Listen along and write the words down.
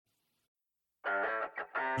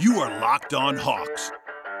You are Locked On Hawks,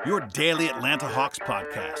 your daily Atlanta Hawks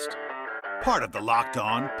podcast. Part of the Locked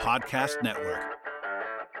On Podcast Network.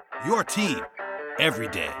 Your team every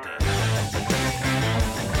day.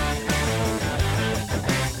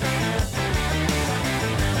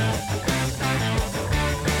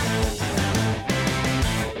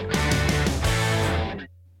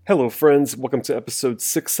 Hello, friends. Welcome to episode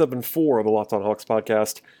 674 of the Locked On Hawks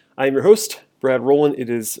podcast. I am your host, Brad Rowland. It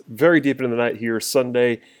is very deep into the night here,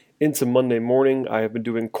 Sunday into Monday morning. I have been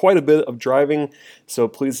doing quite a bit of driving, so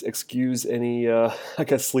please excuse any,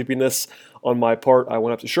 sleepiness on my part. I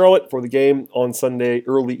went up to Charlotte for the game on Sunday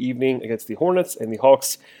early evening against the Hornets, and the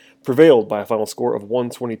Hawks prevailed by a final score of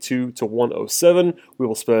 122 to 107. We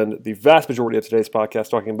will spend the vast majority of today's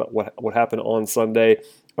podcast talking about what happened on Sunday.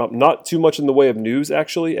 Not too much in the way of news,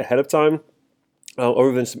 actually, ahead of time,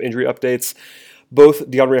 other than some injury updates.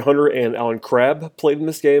 Both DeAndre Hunter and Allen Crabbe played in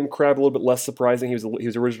this game. Crabbe a little bit less surprising. He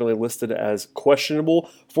was originally listed as questionable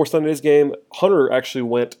for Sunday's game. Hunter actually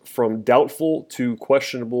went from doubtful to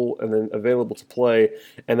questionable and then available to play,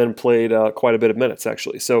 and then played quite a bit of minutes,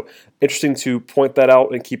 actually. So interesting to point that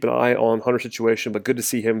out and keep an eye on Hunter's situation, but good to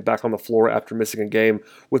see him back on the floor after missing a game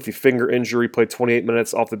with the finger injury. Played 28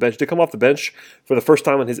 minutes off the bench. Did come off the bench for the first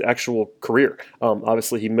time in his actual career.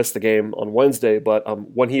 Obviously, he missed the game on Wednesday, but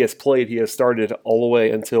when he has played, he has started all the way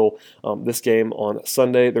until this game on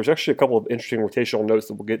Sunday. There's actually a couple of interesting rotational notes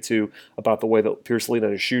that we'll get to about the way that Pierce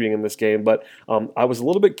Leland is shooting in this game, but I was a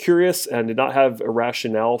little bit curious and did not have a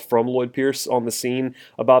rationale from Lloyd Pierce on the scene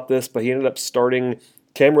about this, but he ended up starting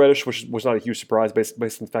Cam Reddish, which was not a huge surprise based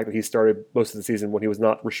on the fact that he started most of the season when he was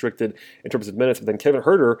not restricted in terms of minutes. But then Kevin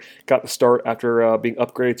Huerter got the start after being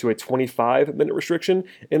upgraded to a 25-minute restriction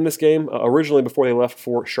in this game. Originally, before they left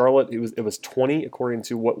for Charlotte, it was 20, according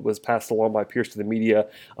to what was passed along by Pierce to the media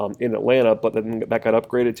in Atlanta. But then that got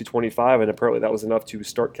upgraded to 25, and apparently that was enough to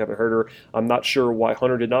start Kevin Huerter. I'm not sure why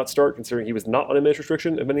Hunter did not start, considering he was not on a minute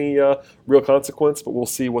restriction of any real consequence. But we'll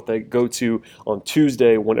see what they go to on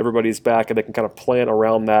Tuesday when everybody's back and they can kind of plan around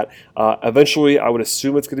that. Eventually, I would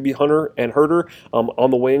assume it's going to be Hunter and Huerter on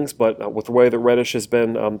the wings, but with the way that Reddish has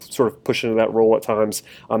been sort of pushing into that role at times,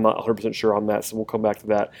 I'm not 100% sure on that, so we'll come back to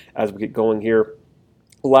that as we get going here.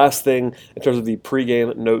 Last thing in terms of the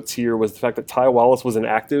pregame notes here was the fact that Ty Wallace was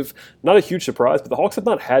inactive. Not a huge surprise, but the Hawks have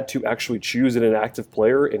not had to actually choose an inactive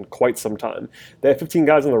player in quite some time. They have 15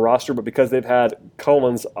 guys on the roster, but because they've had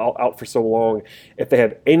Collins out for so long, if they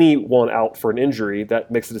have anyone out for an injury,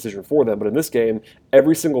 that makes the decision for them. But in this game,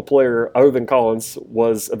 every single player other than Collins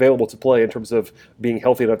was available to play in terms of being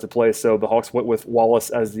healthy enough to play, so the Hawks went with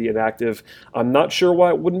Wallace as the inactive. I'm not sure why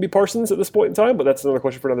it wouldn't be Parsons at this point in time, but that's another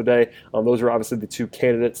question for another day. Those are obviously the two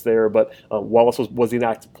candidates there, but Wallace was the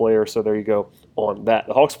inactive player, so there you go on that.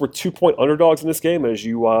 The Hawks were 2-point underdogs in this game, and as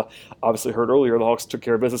you obviously heard earlier, the Hawks took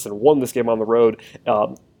care of business and won this game on the road.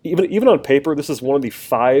 Even on paper, this is one of the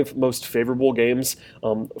 5 most favorable games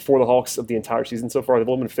for the Hawks of the entire season so far. They've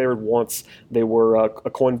only been favored once. They were a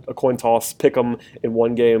coin toss, pick 'em in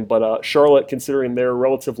one game. But Charlotte, considering their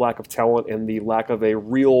relative lack of talent and the lack of a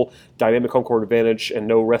real dynamic home court advantage and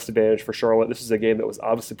no rest advantage for Charlotte, this is a game that was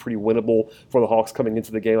obviously pretty winnable for the Hawks coming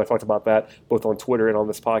into the game. I talked about that both on Twitter and on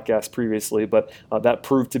this podcast previously, but that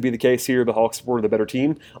proved to be the case here. The Hawks were the better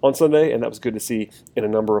team on Sunday, and that was good to see in a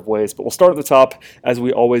number of ways. But we'll start at the top, as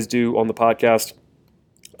we always do on the podcast.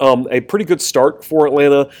 A pretty good start for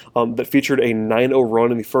Atlanta that featured a 9-0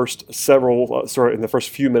 run in the first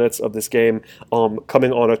few minutes of this game,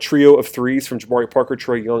 coming on a trio of threes from Jabari Parker,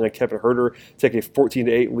 Trae Young, and Kevin Huerter, take a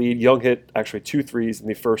 14-8 lead. Young hit actually 2 threes in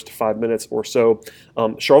the first 5 minutes or so.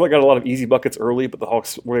 Charlotte got a lot of easy buckets early, but the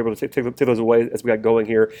Hawks were able to take those away as we got going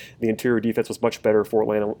here. The interior defense was much better for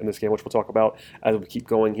Atlanta in this game, which we'll talk about as we keep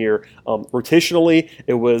going here. Rotationally,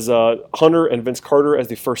 it was Hunter and Vince Carter as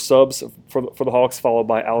the first subs for the Hawks, followed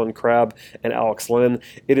by Allen Crabbe and Alex Len.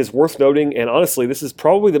 It is worth noting, and honestly, this is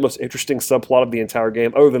probably the most interesting subplot of the entire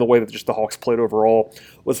game, other than the way that just the Hawks played overall,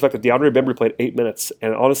 was the fact that DeAndre Bembry played 8 minutes,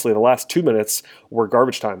 and honestly, the last 2 minutes were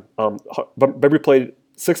garbage time. Bembry played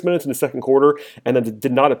 6 minutes in the second quarter, and then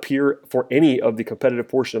did not appear for any of the competitive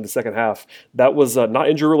portion of the second half. That was not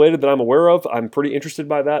injury-related that I'm aware of. I'm pretty interested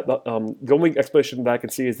by that. The only explanation that I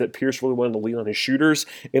can see is that Pierce really wanted to lean on his shooters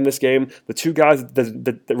in this game. The two guys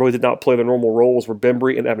that really did not play their normal roles were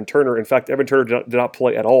Bembry and Evan Turner. In fact, Evan Turner did not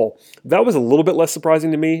play at all. That was a little bit less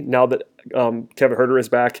surprising to me now that Kevin Huerter is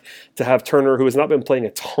back. To have Turner, who has not been playing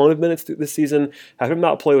a ton of minutes this season, have him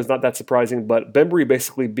not play was not that surprising, but Bembry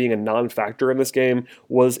basically being a non-factor in this game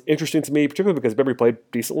was interesting to me, particularly because Bembry played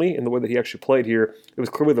decently in the way that he actually played here. It was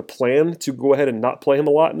clearly the plan to go ahead and not play him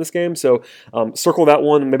a lot in this game. So circle that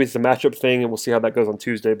one. Maybe it's a matchup thing, and we'll see how that goes on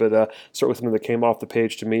Tuesday. But certainly something that came off the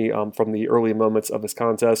page to me from the early moments of this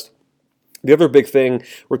contest. The other big thing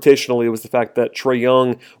rotationally was the fact that Trae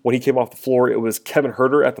Young, when he came off the floor, it was Kevin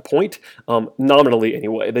Huerter at the point, nominally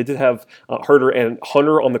anyway. They did have Huerter and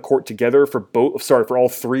Hunter on the court together for all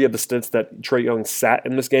three of the stints that Trae Young sat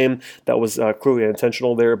in this game. That was clearly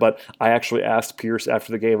intentional there, but I actually asked Pierce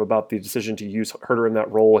after the game about the decision to use Huerter in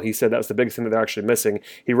that role, and he said that was the biggest thing that they're actually missing.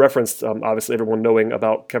 He referenced, obviously, everyone knowing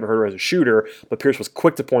about Kevin Huerter as a shooter, but Pierce was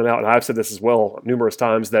quick to point out, and I've said this as well numerous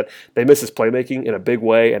times, that they miss his playmaking in a big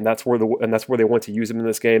way, and that's where they want to use him in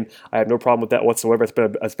this game. I have no problem with that whatsoever.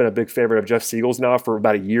 It's been a big favorite of Jeff Siegel's now for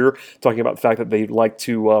about a year, talking about the fact that they'd like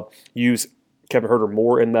to use Kevin Huerter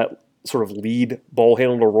more in that sort of lead ball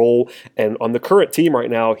handler role. And on the current team right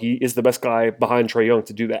now, he is the best guy behind Trae Young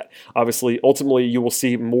to do that. Obviously, ultimately, you will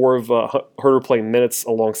see more of Huerter playing minutes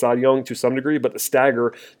alongside Young to some degree, but the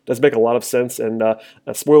stagger does make a lot of sense. And a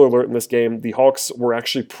spoiler alert in this game, the Hawks were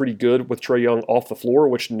actually pretty good with Trae Young off the floor,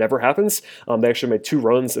 which never happens. They actually made 2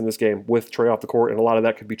 runs in this game with Trae off the court, and a lot of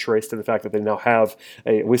that could be traced to the fact that they now have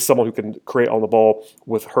at least someone who can create on the ball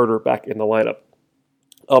with Huerter back in the lineup.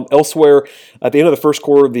 Elsewhere, at the end of the first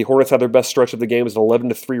quarter, the Hornets had their best stretch of the game. It was an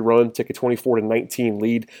 11-3 run, take a 24-19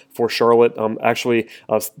 lead for Charlotte.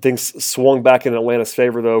 Things swung back in Atlanta's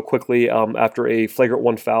favor, though, quickly after a flagrant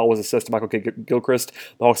 1 foul was assessed to Michael Gilchrist.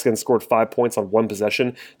 The Hawks again scored 5 points on 1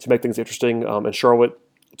 possession to make things interesting, and Charlotte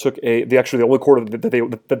took the only quarter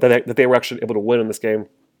that they were actually able to win in this game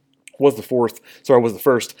was the first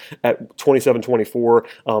at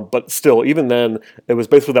 27-24. But still, even then, it was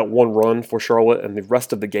basically that one run for Charlotte, and the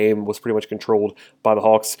rest of the game was pretty much controlled by the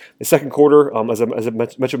Hawks. The second quarter, as I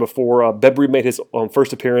mentioned before, Bembry made his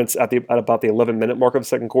first appearance at about the 11-minute mark of the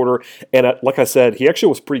second quarter, and like I said, he actually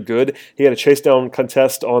was pretty good. He had a chase down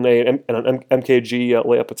contest on an MKG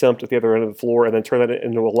layup attempt at the other end of the floor, and then turned that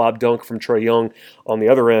into a lob dunk from Trae Young on the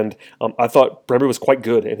other end. I thought Bembry was quite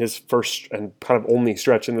good in his first and kind of only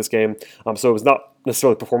stretch in this game. So it was not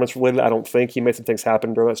necessarily performance related. I don't think he made some things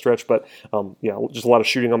happen during that stretch, but just a lot of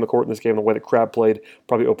shooting on the court in this game. The way that Crabbe played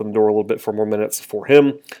probably opened the door a little bit for more minutes for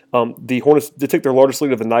him. The Hornets did take their largest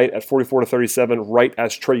lead of the night at 44-37, right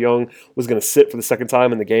as Trae Young was going to sit for the second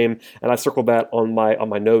time in the game, and I circled that on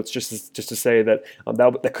my notes just to say that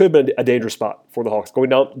that could have been a dangerous spot for the Hawks, going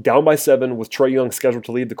down by 7 with Trae Young scheduled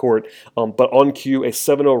to lead the court, but on cue a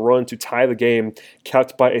 7-0 run to tie the game,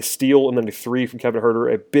 capped by a steal and then a 3 from Kevin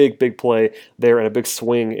Huerter, a big play there and a big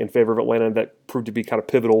swing in favor of Atlanta that proved to be kind of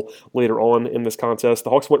pivotal later on in this contest.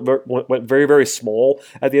 The Hawks went very, very small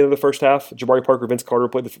at the end of the first half. Jabari Parker, Vince Carter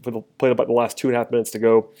played about the last 2.5 minutes to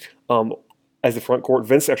go. As the front court,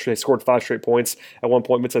 Vince actually scored 5 straight points. At one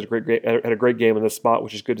point, Vince had a great game in this spot,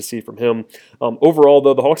 which is good to see from him. Overall,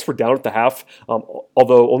 though, the Hawks were down at the half,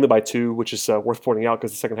 although only by 2, which is worth pointing out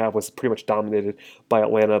because the second half was pretty much dominated by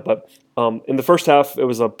Atlanta. But in the first half, it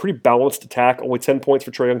was a pretty balanced attack. Only 10 points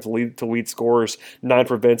for Trae Young to lead scorers, 9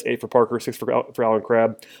 for Vince, 8 for Parker, 6 for Allen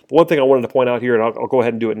Crabbe. The one thing I wanted to point out here, and I'll go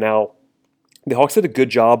ahead and do it now, the Hawks did a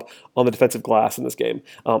good job on the defensive glass in this game.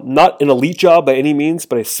 Not an elite job by any means,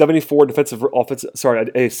 but a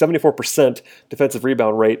 74% defensive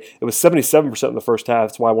rebound rate. It was 77% in the first half.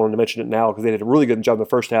 That's why I wanted to mention it now, because they did a really good job in the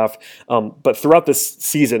first half. But throughout this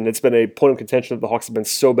season, it's been a point of contention that the Hawks have been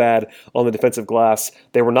so bad on the defensive glass.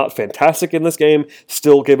 They were not fantastic in this game.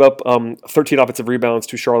 Still gave up 13 offensive rebounds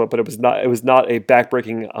to Charlotte, but it was not a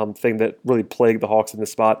backbreaking thing that really plagued the Hawks in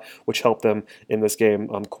this spot, which helped them in this game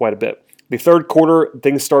quite a bit. The third quarter,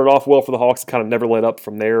 things started off well for the Hawks. Kind of never let up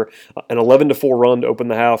from there. An 11-4 run to open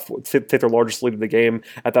the half, take their largest lead of the game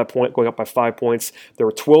at that point, going up by 5 points. There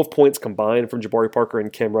were 12 points combined from Jabari Parker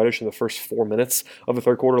and Cam Reddish in the first 4 minutes of the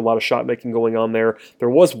third quarter. A lot of shot making going on there. There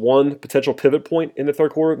was one potential pivot point in the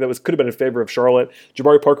third quarter that could have been in favor of Charlotte.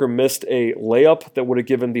 Jabari Parker missed a layup that would have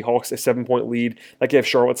given the Hawks a 7-point lead. That gave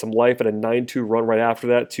Charlotte some life, and a 9-2 run right after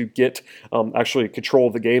that to get actually control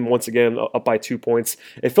of the game once again, up by 2 points.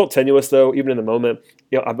 It felt tenuous though. Even in the moment,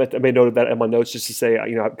 I made note of that in my notes just to say, I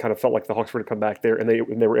kind of felt like the Hawks were to come back there, and they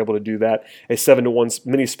were able to do that. A 7-1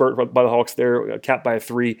 mini spurt by the Hawks there, capped by a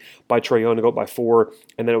 3 by Trae Young to go up by 4,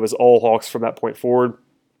 and then it was all Hawks from that point forward.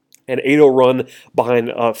 An 8-0 run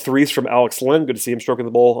behind threes from Alex Len. Good to see him stroking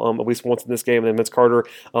the ball at least once in this game. And then Vince Carter.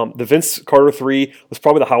 The Vince Carter 3 was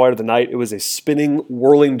probably the highlight of the night. It was a spinning,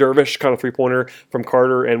 whirling dervish kind of three-pointer from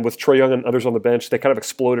Carter. And with Trae Young and others on the bench, they kind of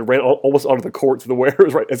exploded, ran almost onto the court to the where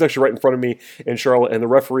it's actually right in front of me in Charlotte. And the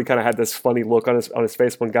referee kind of had this funny look on his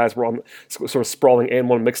face when guys were on sort of sprawling and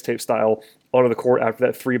one mixtape style onto the court after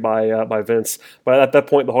that three by Vince. But at that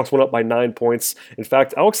point, the Hawks went up by 9 points. In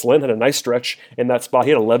fact, Alex Len had a nice stretch in that spot.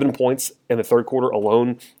 He had 11 points in the third quarter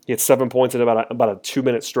alone. He had 7 points in about a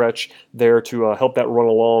 2-minute stretch there to help that run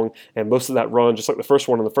along. And most of that run, just like the first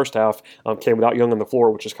one in the first half, came without Young on the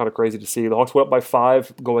floor, which is kind of crazy to see. The Hawks went up by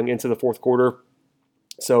 5 going into the fourth quarter.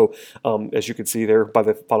 So, as you can see there, by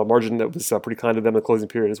the final margin, that was pretty kind of them in the closing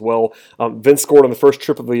period as well. Vince scored on the first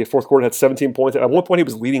trip of the fourth quarter, had 17 points. At one point, he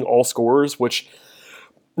was leading all scorers, which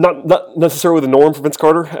not necessarily the norm for Vince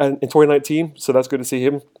Carter in 2019. So that's good to see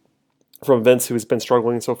him from Vince, who has been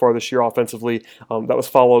struggling so far this year offensively. That was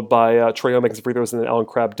followed by Trae Young making some free throws and then Allen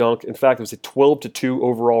Crabbe dunk. In fact, it was a 12-2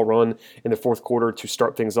 overall run in the fourth quarter to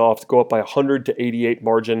start things off, to go up by 100-88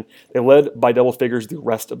 margin. They led by double figures the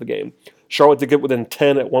rest of the game. Charlotte did get within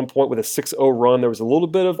 10 at one point with a 6-0 run. There was a little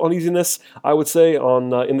bit of uneasiness, I would say,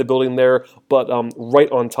 in the building there, but right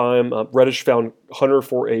on time, Reddish found Hunter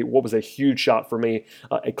for what was a huge shot for me,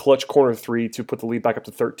 a clutch corner three to put the lead back up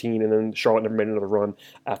to 13, and then Charlotte never made another run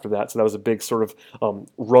after that. So that was a big sort of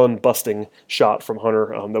run-busting shot from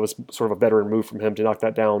Hunter. That was sort of a veteran move from him to knock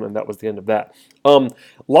that down, and that was the end of that.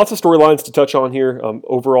 Lots of storylines to touch on here.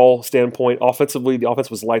 Overall standpoint, offensively, the offense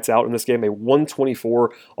was lights out in this game, a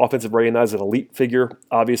 124 offensive rating. That is an elite figure,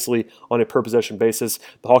 obviously, on a per-possession basis.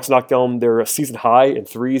 The Hawks knocked down their season high in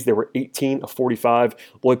threes. They were 18 of 45.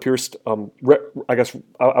 Lloyd Pierce, I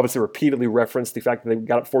would say repeatedly referenced the fact that they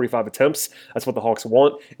got up 45 attempts. That's what the Hawks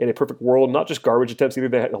want in a perfect world. Not just garbage attempts either.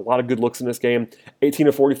 They had a lot of good looks in this game. 18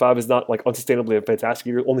 of 45 is not like unsustainably a fantastic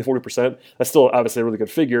year. Only 40%. That's still obviously a really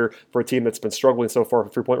good figure for a team that's been struggling so far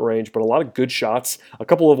from three-point range, but a lot of good shots. A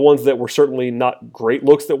couple of ones that were certainly not great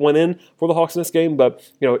looks that went in for the Hawks in this game, but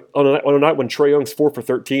on a night when Trae Young's 4 for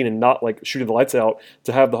 13 and not like shooting the lights out,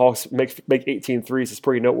 to have the Hawks make 18 threes is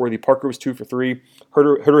pretty noteworthy. Parker was 2 for 3.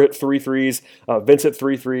 Herter hit 3 threes. Vince hit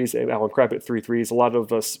 3 threes, and Allen Crabbe hit 3 threes. A lot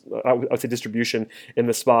of I would say distribution in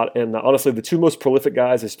the spot. And honestly, the two most prolific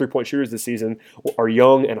guys as three-point shooters this season are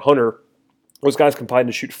Young and Hunter. Those guys combined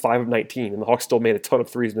to shoot 5 of 19, and the Hawks still made a ton of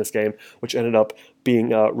threes in this game, which ended up being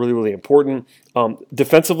really, really important.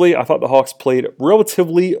 Defensively, I thought the Hawks played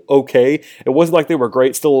relatively okay. It wasn't like they were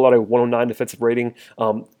great, still a lot of 109 defensive rating,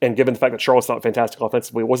 and given the fact that Charlotte's not fantastic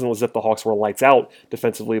offensively, it wasn't as if the Hawks were lights out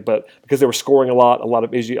defensively, but because they were scoring a lot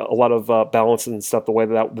of balance and stuff, the way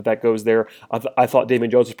that goes there, I thought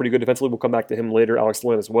Damian Jones was pretty good defensively. We'll come back to him later, Alex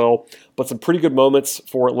Len as well, but some pretty good moments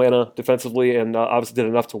for Atlanta defensively, and obviously did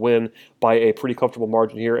enough to win by a pretty comfortable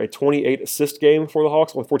margin here. A 28 assist game for the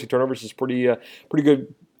Hawks, only 14 turnovers is pretty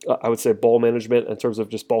good. I would say ball management in terms of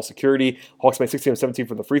just ball security. Hawks made 16 of 17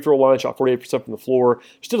 from the free throw line, shot 48% from the floor.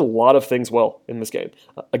 Just did a lot of things well in this game.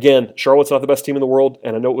 Again, Charlotte's not the best team in the world,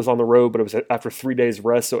 and I know it was on the road, but it was after 3 days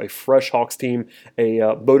rest, so a fresh Hawks team,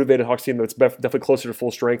 a motivated Hawks team that's definitely closer to full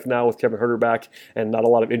strength now with Kevin Huerter back and not a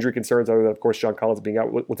lot of injury concerns other than, of course, John Collins being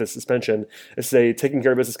out with his suspension. It's a taking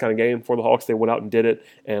care of business kind of game for the Hawks. They went out and did it,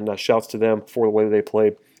 and shouts to them for the way that they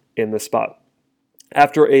played in this spot.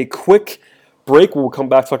 After a quick break, we'll come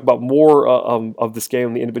back to talk about more of this game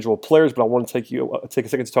and the individual players, but I want to take a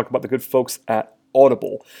second to talk about the good folks at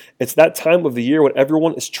Audible. It's that time of the year when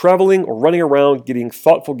everyone is traveling or running around getting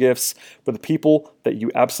thoughtful gifts for the people that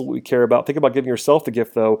you absolutely care about. Think about giving yourself the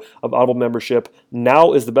gift, though, of Audible membership.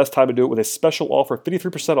 Now is the best time to do it with a special offer,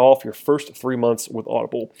 53% off your first 3 months with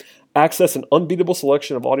Audible. Access an unbeatable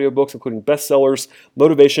selection of audiobooks, including bestsellers,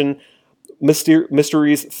 motivation,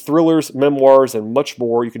 mysteries, thrillers, memoirs, and much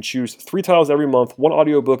more. You can choose 3 titles every month, 1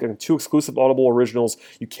 audiobook, and 2 exclusive Audible originals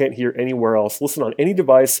you can't hear anywhere else. Listen on any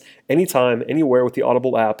device, anytime, anywhere with the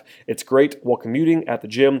Audible app. It's great while commuting, at the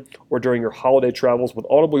gym, or during your holiday travels. With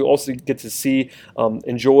Audible, you also get to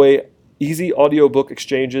enjoy easy audiobook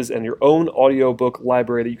exchanges and your own audiobook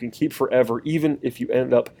library that you can keep forever, even if you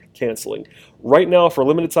end up canceling. Right now, for a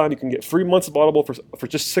limited time, you can get 3 months of Audible for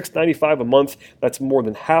just $6.95 a month. That's more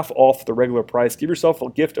than half off the regular price. Give yourself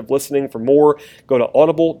a gift of listening. For more, go to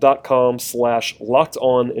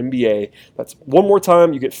audible.com/LockedOnNBA. That's one more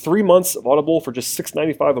time. You get 3 months of Audible for just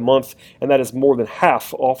 $6.95 a month, and that is more than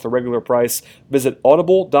half off the regular price. Visit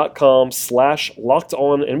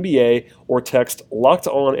audible.com/LockedOnNBA or text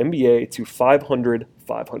LockedOnNBA to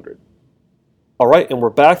 500-500. All right, and we're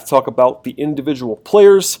back to talk about the individual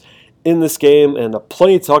players in this game, and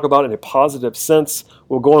plenty to talk about in a positive sense.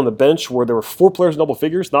 will go on the bench where there were 4 players in double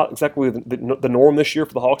figures, not exactly the norm this year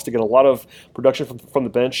for the Hawks to get a lot of production from the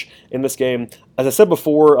bench in this game. As I said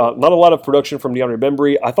before, not a lot of production from DeAndre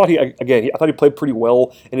Bembry. I thought he played pretty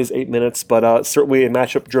well in his 8 minutes, but certainly a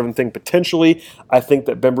matchup-driven thing potentially. I think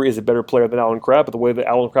that Bembry is a better player than Allen Crabbe, but the way that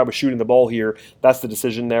Allen Crabbe is shooting the ball here, that's the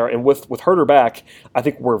decision there. And with Huerter back, I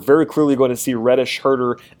think we're very clearly going to see Reddish,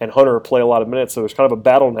 Huerter, and Hunter play a lot of minutes. So there's kind of a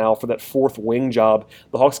battle now for that 4th wing job.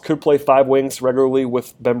 The Hawks could play 5 wings regularly with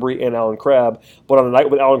Bembry and Allen Crabbe, but on a night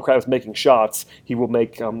when Allen Crabbe is making shots, he will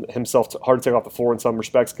make himself hard to take off the floor in some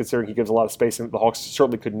respects, considering he gives a lot of space that the Hawks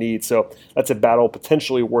certainly could need. So that's a battle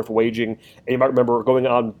potentially worth waging. And you might remember going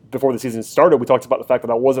on before the season started, we talked about the fact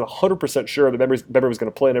that I wasn't 100% sure that Bembry was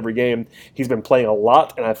going to play in every game. He's been playing a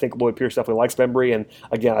lot, and I think Lloyd Pierce definitely likes Bembry, and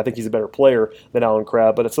again, I think he's a better player than Allen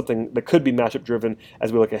Crabbe, but it's something that could be matchup driven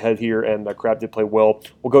as we look ahead here, and Crabbe did play well.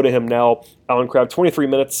 We'll go to him now. Allen Crabbe, 23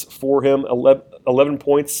 minutes for him, 11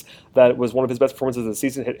 points. That was one of his best performances of the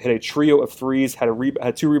season. Hit a trio of threes, had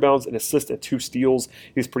 2 rebounds, an assist, and 2 steals.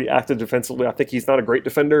 He was pretty active defensively. I think he's not a great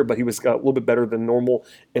defender, but he was a little bit better than normal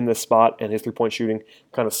in this spot, and his 3-point shooting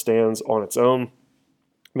kind of stands on its own.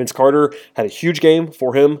 Vince Carter had a huge game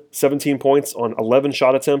for him, 17 points on 11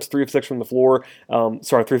 shot attempts, 3 of 6 from the floor. 3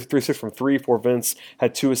 of 6 from 3 for Vince,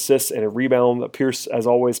 had 2 assists and a rebound. Pierce, as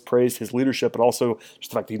always, praised his leadership, but also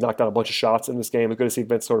just the fact that he knocked down a bunch of shots in this game. It's good to see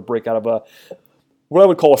Vince sort of break out of what I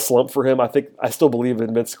would call a slump for him. I still believe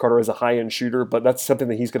in Vince Carter as a high-end shooter, but that's something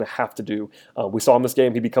that he's going to have to do. We saw in this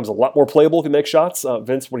game he becomes a lot more playable if he makes shots.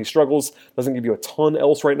 Vince, when he struggles, doesn't give you a ton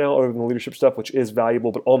else right now other than the leadership stuff, which is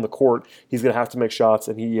valuable, but on the court, he's going to have to make shots,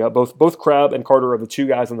 and he both Crabbe and Carter are the 2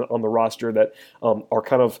 guys on the roster that are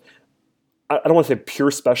kind of, I don't want to say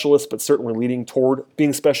pure specialists, but certainly leading toward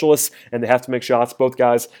being specialists, and they have to make shots. Both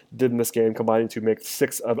guys did in this game, combining to make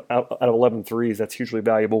 6 out of 11 threes. That's hugely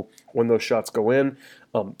valuable when those shots go in.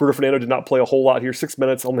 Bruno Fernando did not play a whole lot here. 6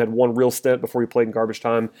 minutes, only had 1 real stint before he played in garbage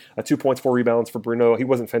time. 2 points, 4 rebounds for Bruno. He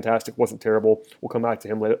wasn't fantastic, wasn't terrible. We'll come back to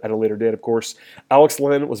him at a later date, of course. Alex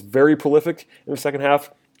Len was very prolific in the second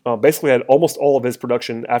half. Basically had almost all of his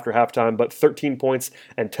production after halftime, but 13 points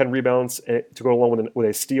and 10 rebounds to go along with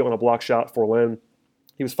a steal and a block shot for Len.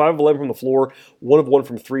 He was 5 of 11 from the floor, 1 of 1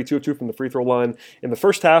 from 3, 2 of 2 from the free throw line. In the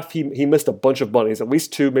first half, he missed a bunch of bunnies, at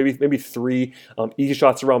least 2, maybe 3 easy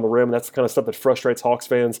shots around the rim. That's the kind of stuff that frustrates Hawks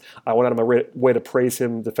fans. I went out of my way to praise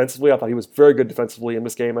him defensively. I thought he was very good defensively in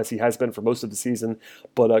this game, as he has been for most of the season.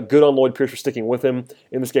 But good on Lloyd Pierce for sticking with him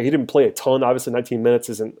in this game. He didn't play a ton. Obviously, 19 minutes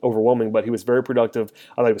isn't overwhelming, but he was very productive.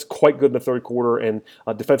 I thought he was quite good in the third quarter, and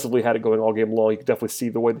defensively had it going all game long. You could definitely see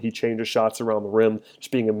the way that he changes shots around the rim,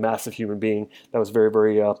 just being a massive human being. That was very,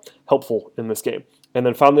 very helpful in this game. And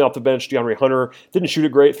then finally off the bench, DeAndre Hunter didn't shoot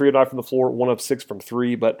it great, 3 of 9 from the floor, 1 of 6 from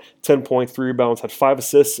 3, but 10 points, 3 rebounds, had 5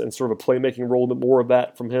 assists, and sort of a playmaking role, a bit more of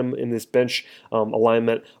that from him in this bench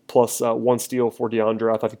alignment, plus 1 steal for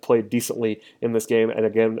DeAndre. I thought he played decently in this game, and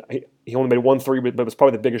again, he only made 1 3, but it was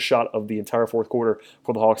probably the biggest shot of the entire fourth quarter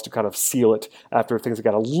for the Hawks to kind of seal it after things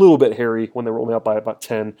got a little bit hairy when they were only up by about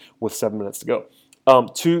 10 with 7 minutes to go.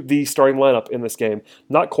 To the starting lineup in this game.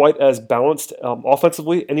 Not quite as balanced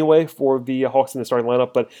offensively anyway for the Hawks in the starting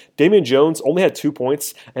lineup, but Damian Jones only had 2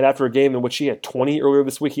 points, and after a game in which he had 20 earlier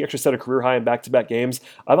this week, he actually set a career high in back-to-back games.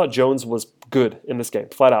 I thought Jones was good in this game,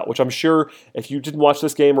 flat out, which I'm sure if you didn't watch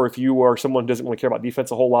this game or if you are someone who doesn't really care about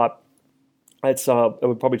defense a whole lot, it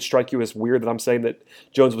would probably strike you as weird that I'm saying that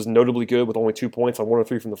Jones was notably good with only 2 points on 1 of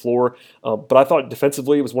 3 from the floor. But I thought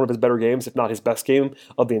defensively it was one of his better games, if not his best game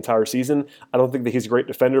of the entire season. I don't think that he's a great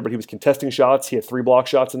defender, but he was contesting shots. He had 3 block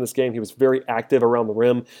shots in this game. He was very active around the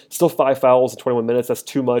rim. Still 5 fouls in 21 minutes. That's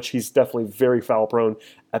too much. He's definitely very foul prone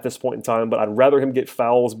at this point in time, but I'd rather him get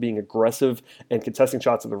fouls being aggressive and contesting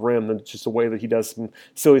shots at the rim than just the way that he does some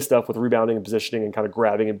silly stuff with rebounding and positioning and kind of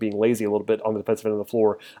grabbing and being lazy a little bit on the defensive end of the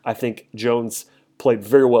floor. I think Jones played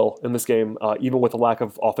very well in this game, even with a lack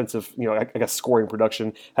of offensive, I guess, scoring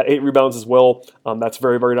production. Had 8 rebounds as well. That's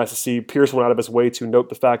very, very nice to see. Pierce went out of his way to note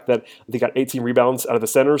the fact that they got 18 rebounds out of the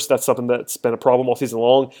centers. That's something that's been a problem all season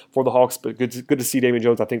long for the Hawks, but good to see Damian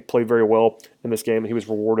Jones, I think, play very well in this game, and he was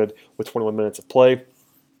rewarded with 21 minutes of play.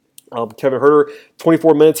 Kevin Huerter,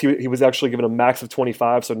 24 minutes. He was actually given a max of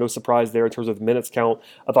 25, so no surprise there in terms of minutes count.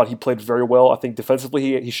 I thought he played very well. I think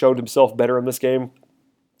defensively he showed himself better in this game.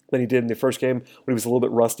 than he did in the first game when he was a little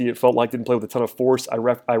bit rusty. It felt like didn't play with a ton of force. I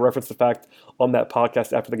referenced the fact on that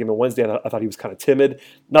podcast after the game on Wednesday, I thought he was kind of timid.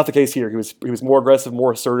 Not the case here. He was more aggressive,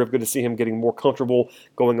 more assertive. Good to see him getting more comfortable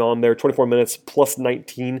going on there. 24 minutes, plus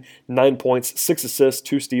 19, 9 points, 6 assists,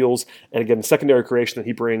 2 steals. And again, the secondary creation that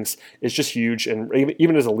he brings is just huge. And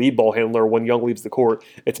even as a lead ball handler, when Young leaves the court,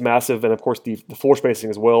 it's massive. And of course, the floor spacing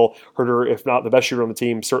as well. Huerter, if not the best shooter on the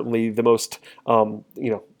team, certainly the most,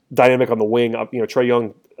 dynamic on the wing. Trae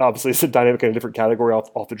Young obviously is a dynamic in a different category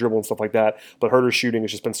off the dribble and stuff like that. But Huerter's shooting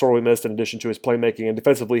has just been sorely missed in addition to his playmaking, and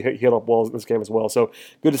defensively he held up well in this game as well. So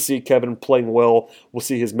good to see Kevin playing well. We'll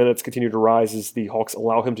see his minutes continue to rise as the Hawks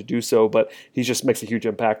allow him to do so, but he just makes a huge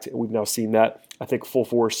impact. We've now seen that, I think, full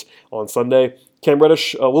force on Sunday. Cam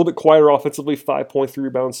Reddish, a little bit quieter offensively, 5 points, 3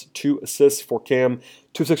 rebounds, 2 assists for Cam,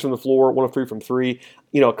 2-6 from the floor, 1 of 3 from 3.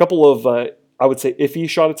 A couple of I would say iffy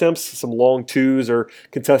shot attempts, some long twos or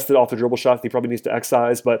contested off the dribble shots he probably needs to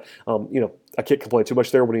excise, but I can't complain too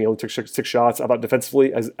much there when he only took 6 shots. I thought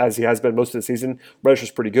defensively, as he has been most of the season, Reddish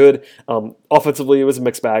was pretty good. Offensively, it was a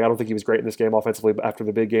mixed bag. I don't think he was great in this game offensively after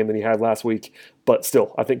the big game that he had last week, but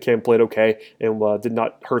still, I think Cam played okay and did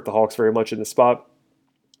not hurt the Hawks very much in this spot.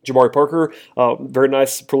 Jabari Parker, very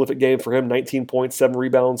nice, prolific game for him. 19 points, 7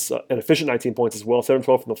 rebounds, an efficient 19 points as well.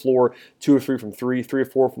 7-12 from the floor, 2 of 3 from 3, 3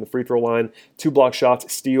 of 4 from the free throw line, 2 block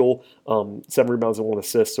shots, steal, 7 rebounds and 1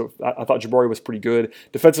 assist. So I thought Jabari was pretty good.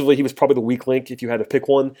 Defensively, he was probably the weak link if you had to pick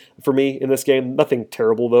one for me in this game. Nothing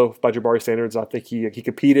terrible, though, by Jabari standards. I think he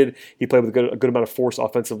competed. He played with a good amount of force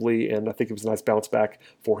offensively, and I think it was a nice bounce back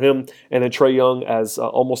for him. And then Trae Young, as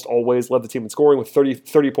almost always, led the team in scoring with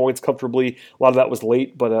 30 points comfortably. A lot of that was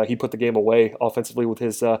late, but he put the game away offensively with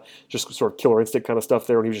his just sort of killer instinct kind of stuff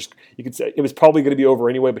there. And he was just, you could say it was probably going to be over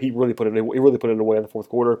anyway, but he really put it away in the fourth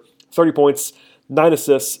quarter. 30 points, 9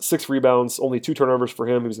 assists, 6 rebounds, only 2 turnovers for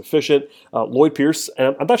him. He was efficient. Lloyd Pierce,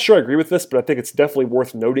 and I'm not sure I agree with this, but I think it's definitely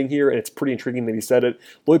worth noting here, and it's pretty intriguing that he said it.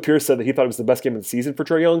 Lloyd Pierce said that he thought it was the best game of the season for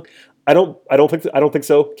Trae Young. I don't think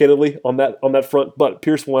so, candidly, on that front. But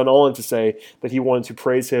Pierce went on to say that he wanted to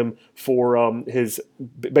praise him for his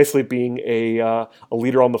basically being a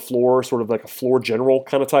leader on the floor, sort of like a floor general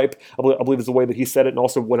kind of type. I believe is the way that he said it, and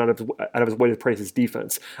also went out of his way to praise his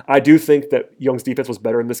defense. I do think that Young's defense was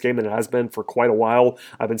better in this game than it has been for quite a while.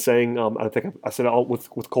 I've been saying, I think I said it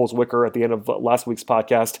with Coles Wicker at the end of last week's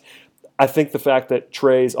podcast. I think the fact that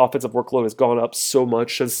Trae's offensive workload has gone up so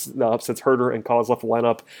much since Huerter and Collins left the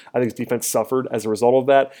lineup, I think his defense suffered as a result of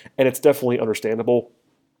that, and it's definitely understandable.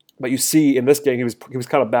 But you see in this game, he was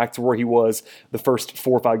kind of back to where he was the first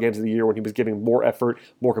 4 or 5 games of the year when he was giving more effort,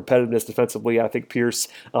 more competitiveness defensively. I think Pierce,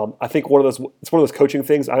 it's one of those coaching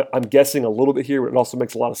things. I'm guessing a little bit here, but it also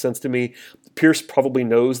makes a lot of sense to me. Pierce probably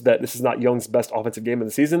knows that this is not Young's best offensive game of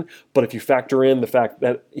the season, but if you factor in the fact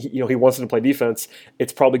that he wants him to play defense,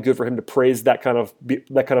 it's probably good for him to praise that kind of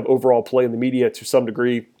overall play in the media to some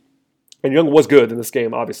degree. And Young was good in this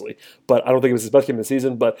game, obviously, but I don't think it was his best game of the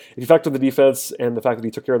season. But if you factor in the defense and the fact that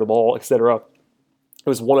he took care of the ball, etc., it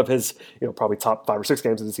was one of his, probably top 5 or 6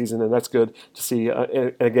 games of the season, and that's good to see.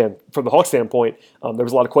 And again, from the Hawks standpoint, there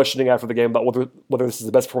was a lot of questioning after the game about whether this is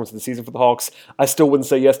the best performance of the season for the Hawks. I still wouldn't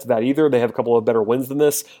say yes to that either. They have a couple of better wins than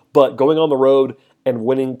this, but going on the road and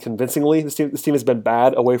winning convincingly. This team has been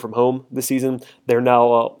bad away from home this season. They're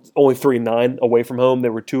now only 3-9 away from home. They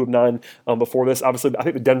were 2 of 9 before this. Obviously, I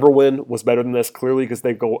think the Denver win was better than this, clearly, because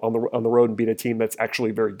they go on the road and beat a team that's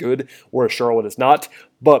actually very good, whereas Charlotte is not.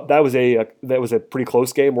 But that was a pretty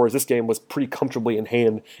close game, whereas this game was pretty comfortably in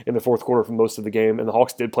hand in the fourth quarter for most of the game, and the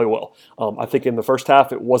Hawks did play well. I think in the first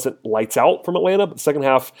half it wasn't lights out from Atlanta, but the second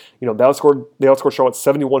half, they outscored Charlotte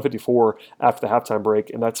 71-54 after the halftime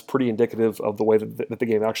break, and that's pretty indicative of the way that the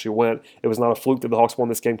game actually went. It was not a fluke that the Hawks won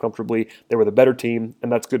this game comfortably. They were the better team,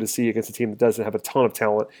 and that's good to see against a team that doesn't have a ton of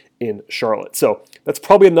talent in Charlotte. So that's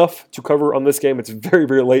probably enough to cover on this game. It's very,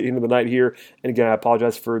 very late into the night here, and again, I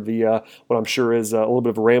apologize for the what I'm sure is a little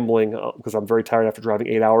bit of rambling because I'm very tired after driving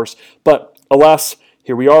 8 hours. But alas,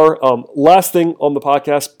 here we are. Last thing on the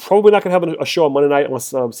podcast, probably not going to have a show on Monday night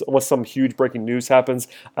unless some huge breaking news happens.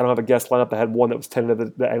 I don't have a guest lineup. I had one that was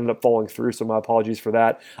tentative that ended up falling through, so my apologies for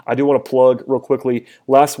that. I do want to plug real quickly.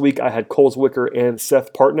 Last week I had Coles Wicker and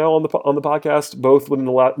Seth Partnow on the podcast, both within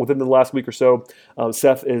the last week or so.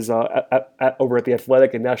 Seth is over at The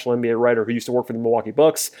Athletic, a national NBA writer who used to work for the Milwaukee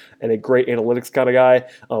Bucks and a great analytics kind of guy.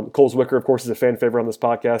 Coles Wicker, of course, is a fan favorite on this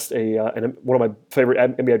podcast, and one of my favorite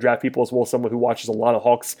NBA draft people, as well as someone who watches a lot of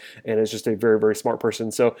Hawks and is just a very, very smart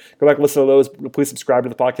person. So go back and listen to those. Please subscribe to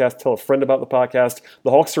the podcast. Tell a friend about the podcast.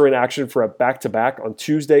 The Hawks are in action for a back-to-back on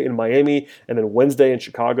Tuesday in Miami and then Wednesday in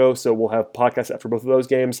Chicago. So we'll have podcasts after both of those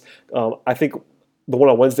games. I think The one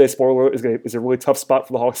on Wednesday, spoiler alert, is a really tough spot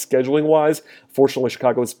for the Hawks scheduling wise. Fortunately,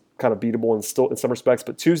 Chicago is kind of beatable in some respects.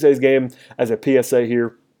 But Tuesday's game, as a PSA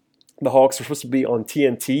here, the Hawks are supposed to be on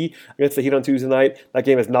TNT against the Heat on Tuesday night. That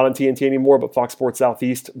game is not on TNT anymore, but Fox Sports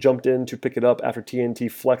Southeast jumped in to pick it up after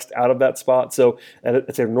TNT flexed out of that spot. So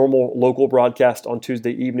it's a normal local broadcast on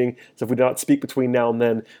Tuesday evening. So if we do not speak between now and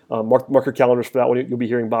then, mark your calendars for that one. You'll be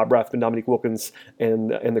hearing Bob Rathman, Dominique Wilkins, and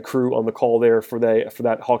the crew on the call there for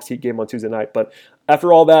that Hawks Heat game on Tuesday night. But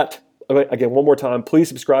after all that, again, one more time, please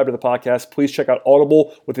subscribe to the podcast. Please check out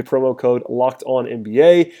Audible with the promo code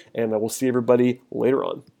LOCKEDONNBA, and we'll see everybody later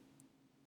on.